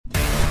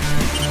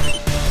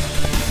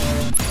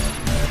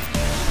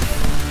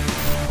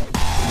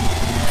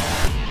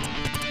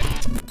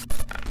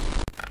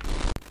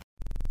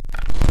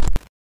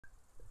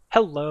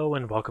Hello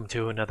and welcome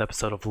to another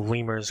episode of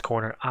Lemur's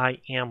Corner.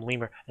 I am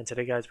Lemur, and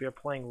today guys we are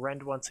playing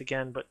Rend once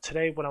again, but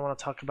today what I want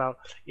to talk about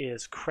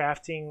is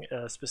crafting,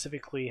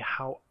 specifically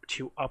how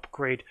to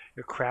upgrade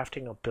your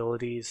crafting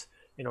abilities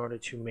in order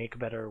to make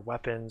better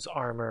weapons,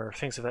 armor,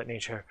 things of that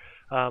nature.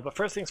 But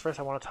first things first,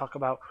 I want to talk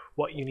about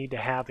what you need to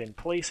have in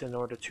place in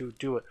order to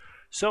do it.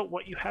 So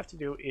what you have to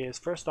do is,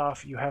 first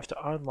off, you have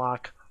to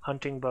unlock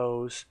hunting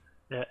bows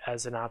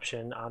as an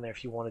option on there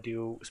if you want to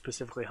do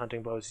specifically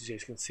hunting bows. As you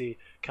guys can see,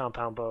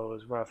 compound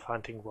bows, rough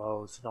hunting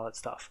bows, and all that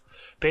stuff.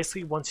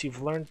 Basically, once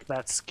you've learned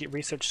that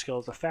research skill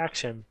as a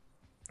faction,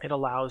 it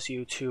allows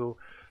you to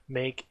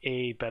make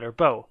a better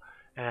bow.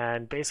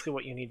 And basically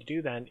what you need to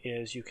do then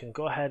is you can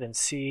go ahead and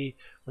see,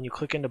 when you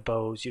click into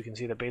bows, you can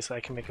see that basically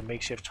I can make a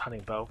makeshift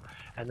hunting bow,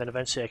 and then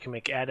eventually I can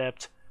make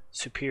adept,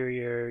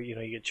 superior, you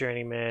get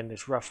journeyman,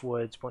 there's rough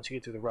woods. Once you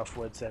get through the rough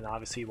woods, then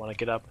obviously you want to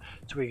get up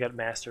to where you got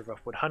master rough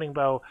wood hunting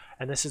bow,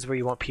 and this is where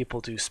you want people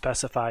to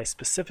specify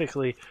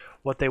specifically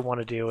what they want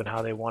to do and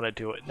how they want to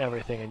do it and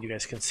everything. And you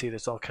guys can see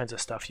there's all kinds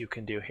of stuff you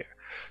can do here.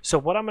 So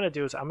what I'm going to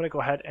do is I'm going to go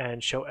ahead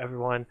and show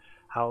everyone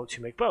how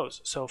to make bows.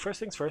 So first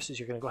things first is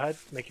you're going to go ahead,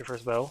 make your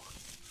first bow,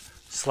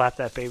 slap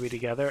that baby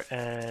together,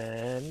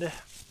 and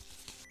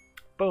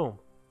boom,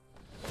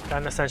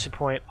 got an ascension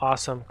point.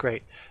 Awesome,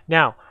 great.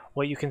 Now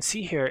what you can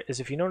see here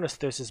is, if you notice,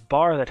 there's this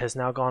bar that has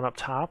now gone up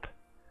top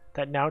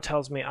that now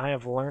tells me I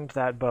have learned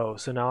that bow.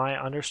 So now I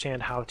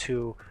understand how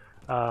to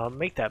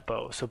make that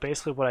bow. So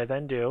basically what I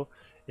then do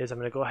is I'm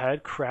going to go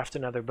ahead, craft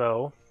another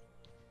bow.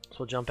 So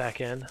we'll jump back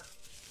in.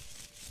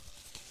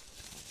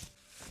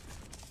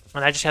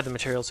 And I just had the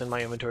materials in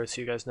my inventory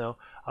so you guys know.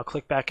 I'll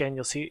click back in,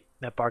 you'll see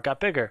that bar got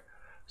bigger.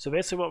 So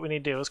basically what we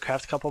need to do is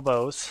craft a couple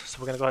bows. So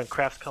we're going to go ahead and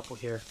craft a couple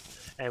here.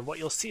 And what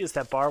you'll see is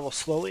that bar will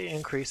slowly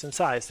increase in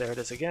size. There it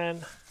is again.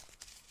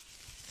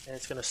 And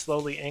it's going to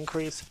slowly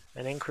increase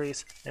and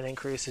increase and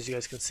increase. As you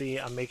guys can see,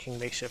 I'm making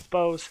makeshift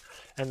bows,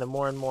 and the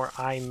more and more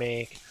I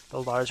make,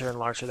 the larger and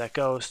larger that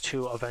goes,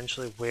 to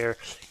eventually where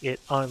it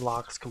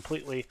unlocks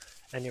completely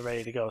and you're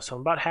ready to go. So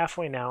I'm about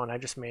halfway now, and I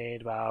just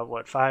made about,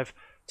 what,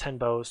 5-10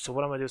 bows. So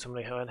what I'm going to do is I'm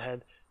going to go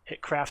ahead,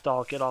 hit craft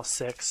all, get all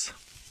 6.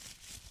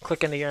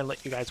 Click into here and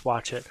let you guys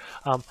watch it.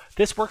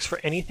 This works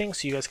for anything,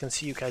 so you guys can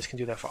see, you guys can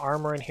do that for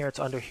armor in here, it's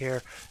under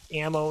here.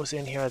 Ammo's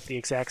in here at the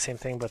exact same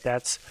thing, but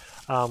that's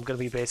going to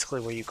be basically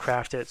where you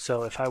craft it.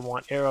 So if I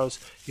want arrows,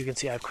 you can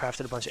see I've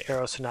crafted a bunch of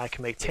arrows, so now I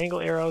can make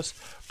tangle arrows,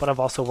 but I'm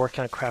also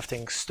working on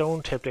crafting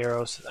stone-tipped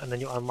arrows, and then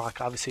you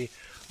unlock, obviously,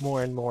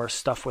 more and more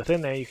stuff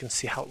within there. You can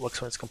see how it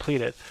looks when it's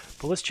completed.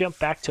 But let's jump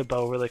back to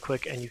bow really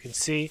quick, and you can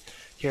see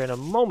here in a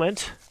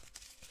moment,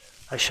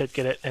 I should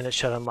get it, and it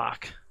should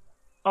unlock.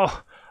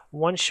 Oh!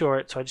 One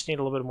short, so I just need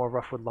a little bit more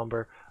rough-wood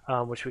lumber,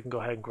 which we can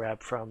go ahead and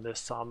grab from this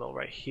sawmill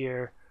right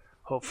here.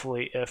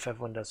 Hopefully, if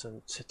everyone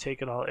doesn't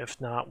take it all. If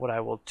not, what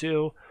I will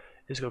do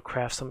is go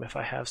craft some if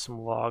I have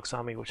some logs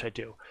on me, which I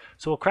do.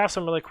 So we'll craft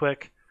some really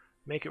quick,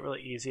 make it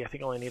really easy. I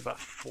think I only need about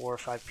 4 or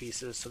 5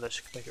 pieces, so that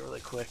should make it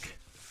really quick.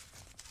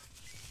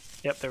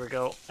 Yep, there we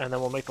go. And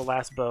then we'll make the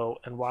last bow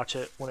and watch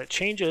it. When it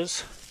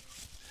changes,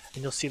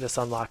 and you'll see this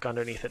unlock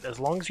underneath it. As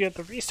long as you have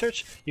the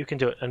research, you can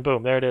do it. And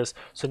boom, there it is.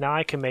 So now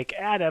I can make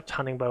adept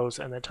hunting bows,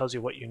 and that tells you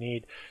what you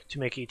need to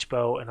make each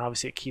bow, and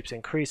obviously it keeps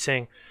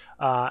increasing.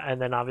 And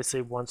then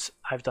obviously once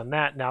I've done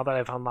that, now that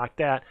I've unlocked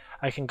that,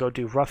 I can go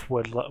do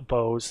roughwood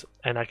bows,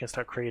 and I can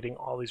start creating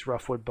all these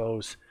roughwood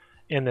bows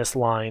in this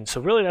line. So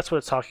really that's what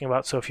it's talking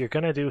about. So if you're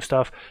going to do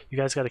stuff, you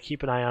guys got to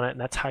keep an eye on it, and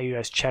that's how you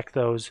guys check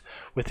those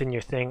within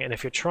your thing. And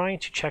if you're trying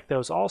to check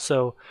those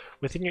also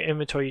within your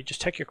inventory, you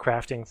just check your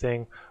crafting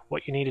thing.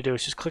 What you need to do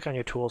is just click on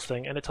your tools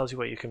thing, and it tells you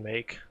what you can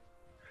make.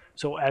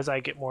 So as I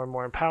get more and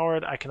more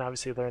empowered, I can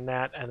obviously learn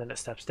that, and then it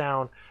steps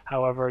down.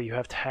 However, you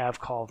have to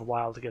have Call of the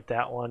Wild to get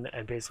that one,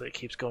 and basically it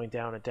keeps going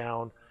down and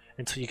down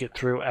until you get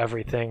through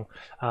everything.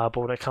 But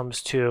when it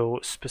comes to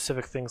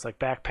specific things like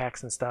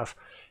backpacks and stuff,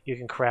 you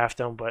can craft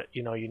them, but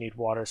you need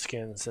water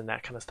skins, and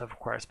that kind of stuff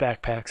requires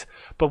backpacks.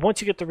 But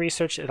once you get the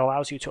research, it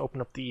allows you to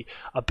open up the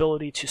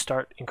ability to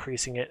start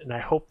increasing it, and I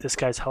hope this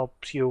guys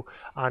helps you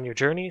on your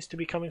journeys to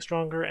becoming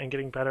stronger and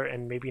getting better,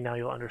 and maybe now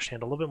you'll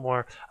understand a little bit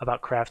more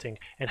about crafting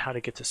and how to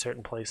get to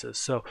certain places.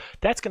 So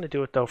that's going to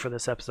do it though for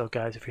this episode,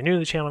 guys. If you're new to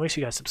the channel, make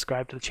sure you guys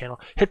subscribe to the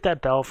channel, hit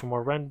that bell for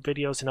more Rend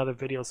videos and other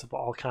videos of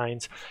all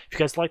kinds. If you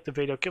guys like the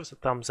video, give us a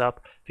thumbs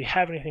up. If you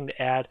have anything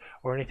to add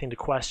or anything to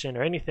question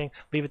or anything,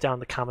 leave it down in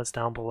the comments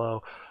down below.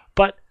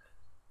 But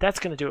that's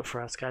going to do it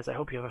for us, guys. I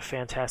hope you have a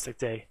fantastic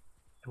day,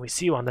 and we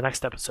see you on the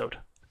next episode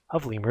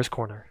of Lemur's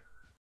Corner.